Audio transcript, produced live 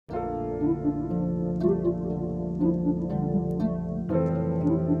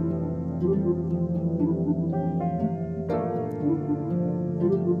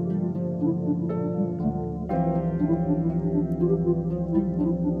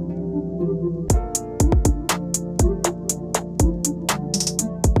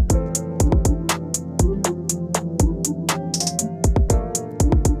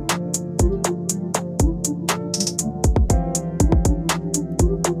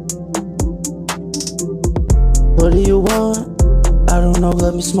What do you want? I don't know,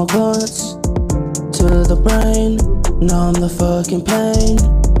 let me smoke blunts to the brain, numb the fucking pain.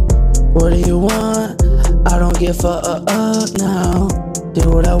 What do you want? I don't give a now. Do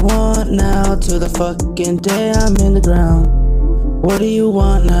what I want now to the fucking day I'm in the ground. What do you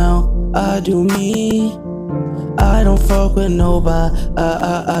want now? I do me. I don't fuck with nobody.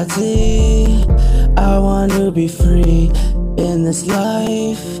 I want to be free in this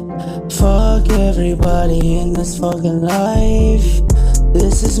life. Fuck everybody in this fucking life.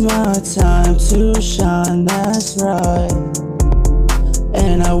 This is my time to shine, that's right.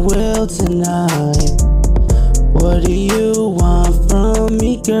 And I will tonight. What do you want from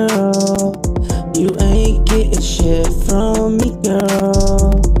me, girl? You ain't getting shit from me,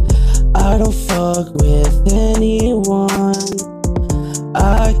 girl. I don't fuck with anyone.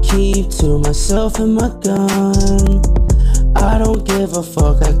 I keep to myself and my gun. I don't give a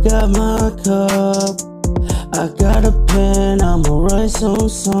fuck, I got my cup. I got a pen, I'ma write some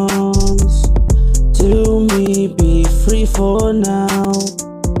songs. To me, be free for now,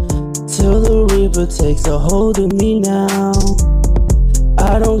 till the reaper takes a hold of me now.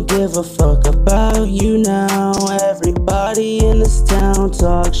 I don't give a fuck about you now. Everybody in this town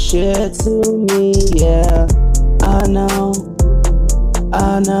talk shit to me, yeah. I know,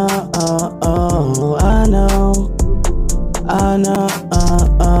 I know, I know, I know,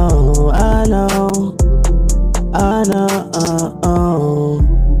 I know, I know,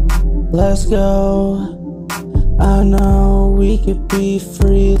 let's go. I know we could be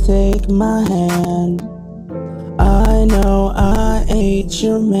free, take my hand. I know I ain't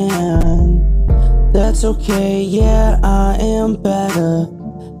your man. That's okay, yeah, I am better.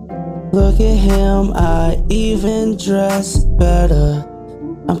 Look at him, I even dress better.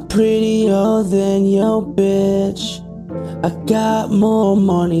 I'm prettier than your bitch. I got more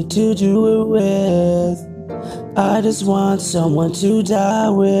money to do it with. I just want someone to die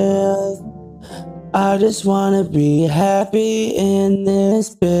with. I just wanna be happy in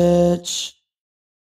this bitch.